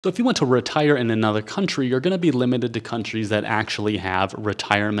So if you want to retire in another country, you're going to be limited to countries that actually have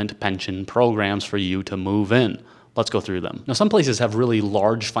retirement pension programs for you to move in. Let's go through them. Now, some places have really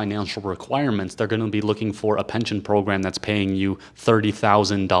large financial requirements. They're going to be looking for a pension program that's paying you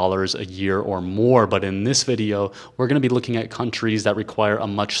 $30,000 a year or more. But in this video, we're going to be looking at countries that require a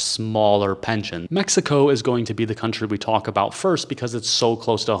much smaller pension. Mexico is going to be the country we talk about first because it's so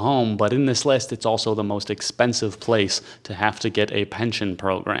close to home. But in this list, it's also the most expensive place to have to get a pension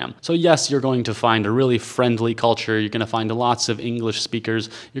program. So yes, you're going to find a really friendly culture. You're going to find lots of English speakers.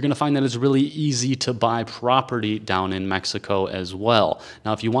 You're going to find that it's really easy to buy property down in Mexico as well.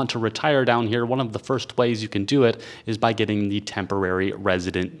 Now, if you want to retire down here, one of the first ways you can do it is by getting the temporary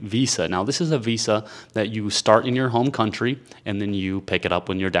resident visa. Now, this is a visa that you start in your home country and then you pick it up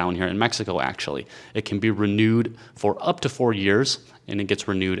when you're down here in Mexico, actually. It can be renewed for up to 4 years, and it gets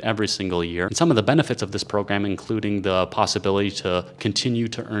renewed every single year. And some of the benefits of this program, including the possibility to continue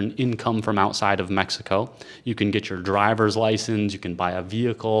to earn income from outside of Mexico. You can get your driver's license, you can buy a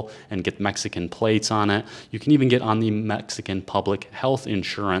vehicle and get Mexican plates on it. You can even get on the Mexican public health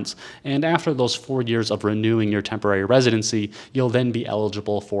insurance. And after those 4 years of renewing your temporary residency, you'll then be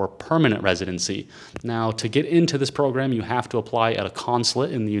eligible for permanent residency. Now, to get into this program, you have to apply at a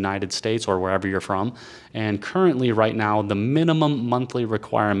consulate in the United States or wherever you're from. And currently, right now, the minimum monthly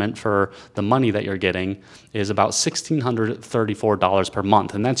requirement for the money that you're getting is about $1,634 per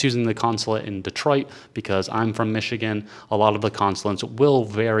month. And that's using the consulate in Detroit because I'm from Michigan. A lot of the consulates will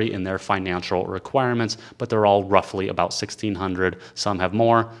vary in their financial requirements, but they're all roughly about $1,600. Some have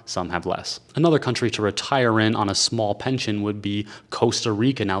more, some have less. Another country to retire in on a small pension would be Costa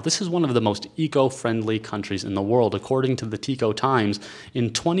Rica. Now, this is one of the most eco-friendly countries in the world. According to the Tico Times,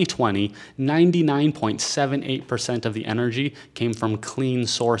 in 2020, 99.78% of the energy came from clean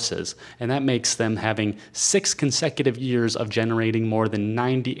sources, and that makes them having 6 consecutive years of generating more than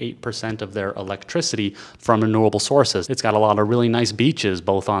 98% of their electricity from renewable sources. It's got a lot of really nice beaches,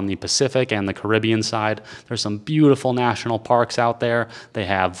 both on the Pacific and the Caribbean side. There's some beautiful national parks out there. They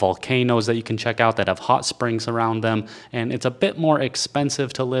have volcanoes that you can check out that have hot springs around them, and it's a bit more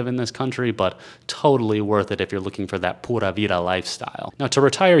expensive to live in this country, but totally worth it if you're looking for that pura vida lifestyle. Now, to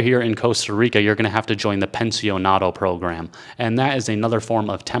retire here in Costa Rica, you're going to have to join the Pensionado program, and that is another form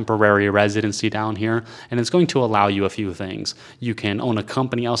of temporary residency down here, and it's going to allow you a few things. You can own a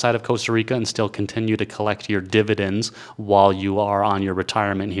company outside of Costa Rica and still continue to collect your dividends while you are on your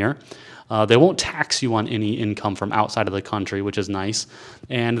retirement here. They won't tax you on any income from outside of the country, which is nice.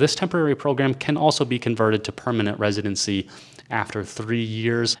 And this temporary program can also be converted to permanent residency after 3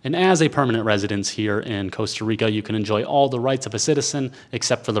 years. And as a permanent resident here in Costa Rica, you can enjoy all the rights of a citizen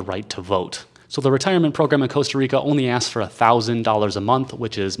except for the right to vote. So the retirement program in Costa Rica only asks for $1,000 a month,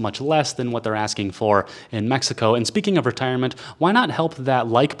 which is much less than what they're asking for in Mexico. And speaking of retirement, why not help that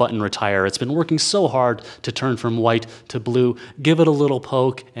like button retire? It's been working so hard to turn from white to blue. Give it a little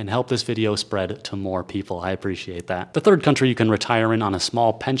poke and help this video spread to more people. I appreciate that. The third country you can retire in on a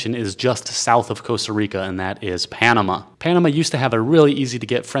small pension is just south of Costa Rica, and that is Panama. Panama used to have a really easy to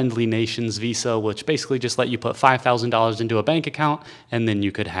get friendly nations visa, which basically just let you put $5,000 into a bank account and then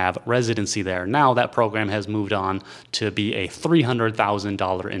you could have residency there. Now that program has moved on to be a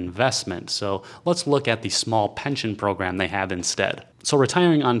 $300,000 investment. So let's look at the small pension program they have instead. So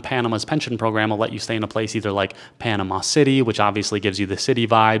retiring on Panama's pension program will let you stay in a place either like Panama City, which obviously gives you the city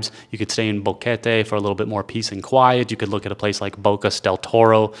vibes. You could stay in Boquete for a little bit more peace and quiet. You could look at a place like Bocas del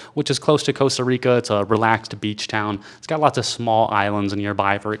Toro, which is close to Costa Rica. It's a relaxed beach town. It's got lots of small islands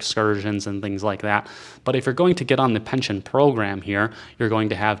nearby for excursions and things like that. But if you're going to get on the pension program here, you're going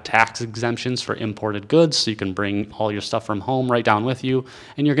to have tax exemptions for imported goods, so you can bring all your stuff from home right down with you.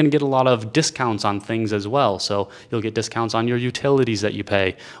 And you're going to get a lot of discounts on things as well. So you'll get discounts on your utilities that you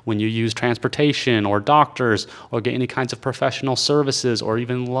pay when you use transportation or doctors or get any kinds of professional services or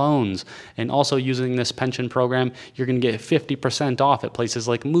even loans. And also using this pension program, you're going to get 50% off at places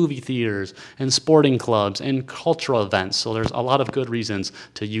like movie theaters and sporting clubs and cultural events. So there's a lot of good reasons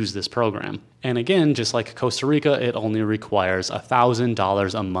to use this program. And again, just like Costa Rica, it only requires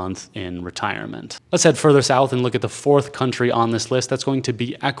 $1,000 a month in retirement. Let's head further south and look at the fourth country on this list. That's going to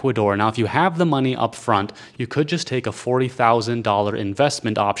be Ecuador. Now, if you have the money up front, you could just take a $40,000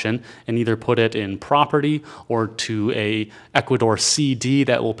 investment option and either put it in property or to a Ecuador CD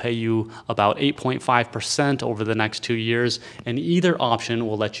that will pay you about 8.5% over the next 2 years. And either option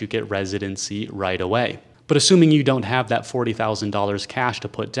will let you get residency right away. But assuming you don't have that $40,000 cash to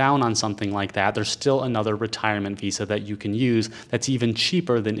put down on something like that, there's still another retirement visa that you can use that's even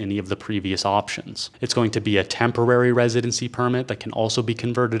cheaper than any of the previous options. It's going to be a temporary residency permit that can also be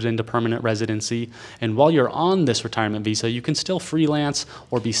converted into permanent residency. And while you're on this retirement visa, you can still freelance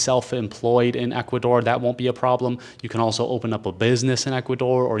or be self-employed in Ecuador. That won't be a problem. You can also open up a business in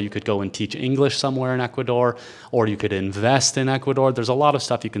Ecuador, or you could go and teach English somewhere in Ecuador, or you could invest in Ecuador. There's a lot of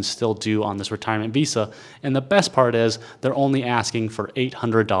stuff you can still do on this retirement visa. And the best part is they're only asking for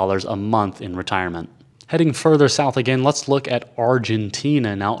 $800 a month in retirement. Heading further south again, let's look at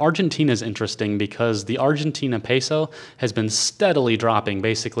Argentina. Now, Argentina is interesting because the Argentina peso has been steadily dropping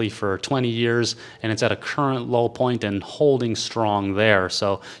basically for 20 years, and it's at a current low point and holding strong there.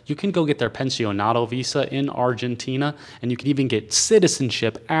 So you can go get their Pensionado visa in Argentina, and you can even get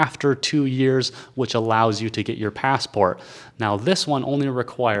citizenship after 2 years, which allows you to get your passport. Now, this one only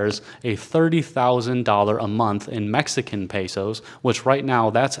requires a $30,000 a month in Mexican pesos, which right now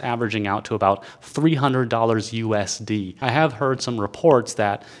that's averaging out to about $300 USD. I have heard some reports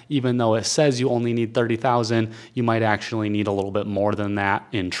that even though it says you only need 30,000, you might actually need a little bit more than that.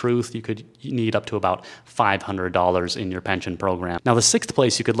 In truth, you could need up to about $500 in your pension program. Now, the sixth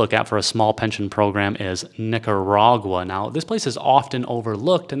place you could look at for a small pension program is Nicaragua. Now, this place is often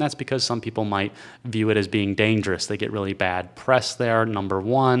overlooked, and that's because some people might view it as being dangerous. They get really bad press there, number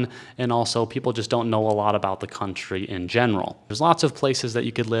one, and also people just don't know a lot about the country in general. There's lots of places that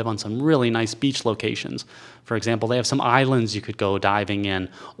you could live on some really nice beach locations. For example, they have some islands you could go diving in,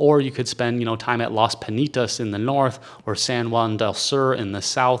 or you could spend, time at Las Penitas in the north or San Juan del Sur in the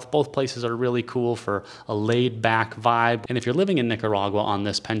south. Both places are really cool for a laid-back vibe. And if you're living in Nicaragua on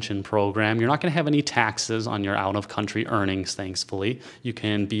this pension program, you're not going to have any taxes on your out-of-country earnings, thankfully. You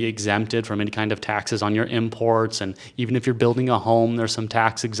can be exempted from any kind of taxes on your imports, and even if you're building a home, there's some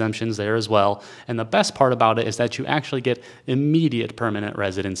tax exemptions there as well. And the best part about it is that you actually get immediate permanent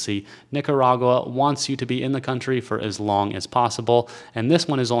residency. Nicaragua wants you to be in the country for as long as possible, and this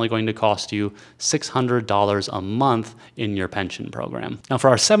one is only going to cost you $600 a month in your pension program. Now, for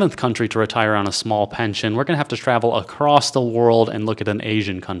our seventh country to retire on a small pension, we're going to have to travel across the world and look at an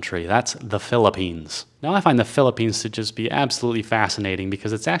Asian country. That's the Philippines. Now, I find the Philippines to just be absolutely fascinating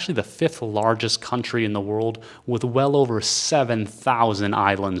because it's actually the fifth largest country in the world with well over 7,000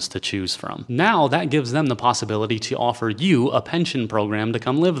 islands to choose from. Now, that gives them the possibility to offer you a pension program to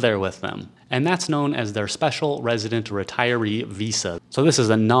come live there with them. And that's known as their Special Resident Retiree Visa. So this is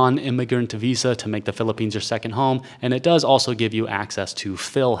a non-immigrant visa to make the Philippines your second home, and it does also give you access to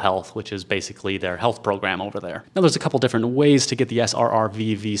PhilHealth, which is basically their health program over there. Now, there's a couple different ways to get the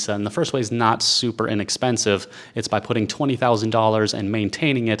SRRV visa, and the first way is not super inexpensive. It's by putting $20,000 and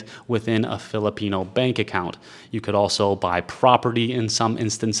maintaining it within a Filipino bank account. You could also buy property in some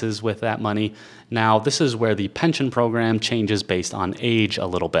instances with that money. Now, this is where the pension program changes based on age a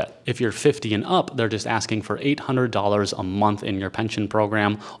little bit. If you're 50 and up, they're just asking for $800 a month in your pension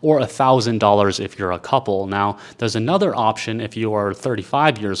program, or $1,000 if you're a couple. Now, there's another option if you are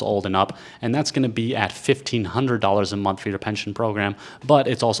 35 years old and up, and that's going to be at $1,500 a month for your pension program, but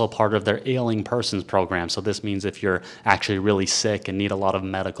it's also part of their ailing persons program. So this means if you're actually really sick and need a lot of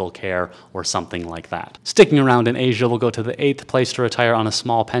medical care or something like that. Sticking around in Asia, we'll go to the eighth place to retire on a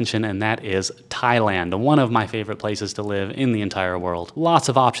small pension, and that is Thailand, one of my favorite places to live in the entire world. Lots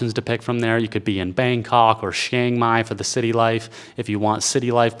of options to pick from there. You could be in Bangkok or Chiang Mai for the city life. If you want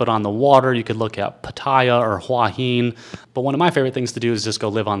city life but on the water, you could look at Pattaya or Hua Hin. But one of my favorite things to do is just go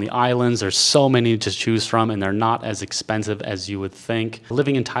live on the islands. There's so many to choose from, and they're not as expensive as you would think.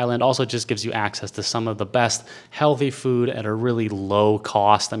 Living in Thailand also just gives you access to some of the best healthy food at a really low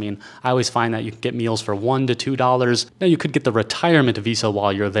cost. I mean, I always find that you can get meals for $1 to $2. Now, you could get the retirement visa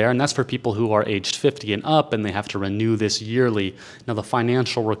while you're there, and that's for people who are aged 50 and up, and they have to renew this yearly. Now, the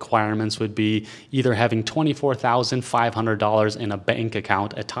financial requirements would be either having $24,500 in a bank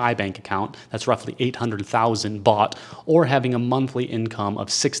account, a Thai bank account, that's roughly 800,000 baht, or having a monthly income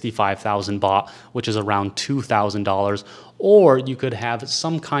of 65,000 baht, which is around $2,000. Or you could have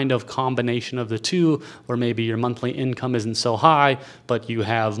some kind of combination of the two, where maybe your monthly income isn't so high, but you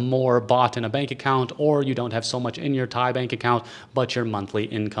have more baht in a bank account, or you don't have so much in your Thai bank account, but your monthly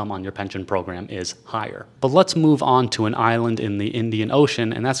income on your pension program is higher. But let's move on to an island in the Indian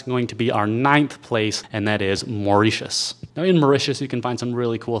Ocean, and that's going to be our ninth place, and that is Mauritius. Now, in Mauritius, you can find some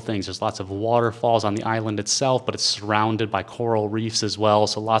really cool things. There's lots of waterfalls on the island itself, but it's surrounded by coral reefs as well,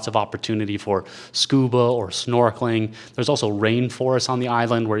 so lots of opportunity for scuba or snorkeling. There's also rainforests on the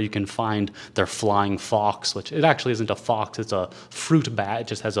island where you can find their flying fox, which it actually isn't a fox, it's a fruit bat. It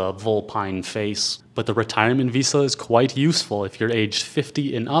just has a vulpine face. But the retirement visa is quite useful. If you're aged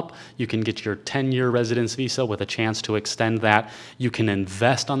 50 and up, you can get your 10-year residence visa with a chance to extend that. You can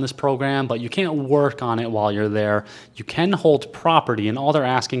invest on this program, but you can't work on it while you're there. You can hold property, and all they're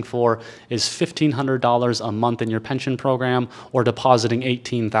asking for is $1,500 a month in your pension program or depositing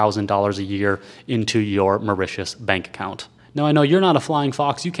 $18,000 a year into your Mauritius bank account. Now, I know you're not a flying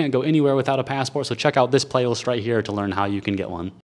fox. You can't go anywhere without a passport, so check out this playlist right here to learn how you can get one.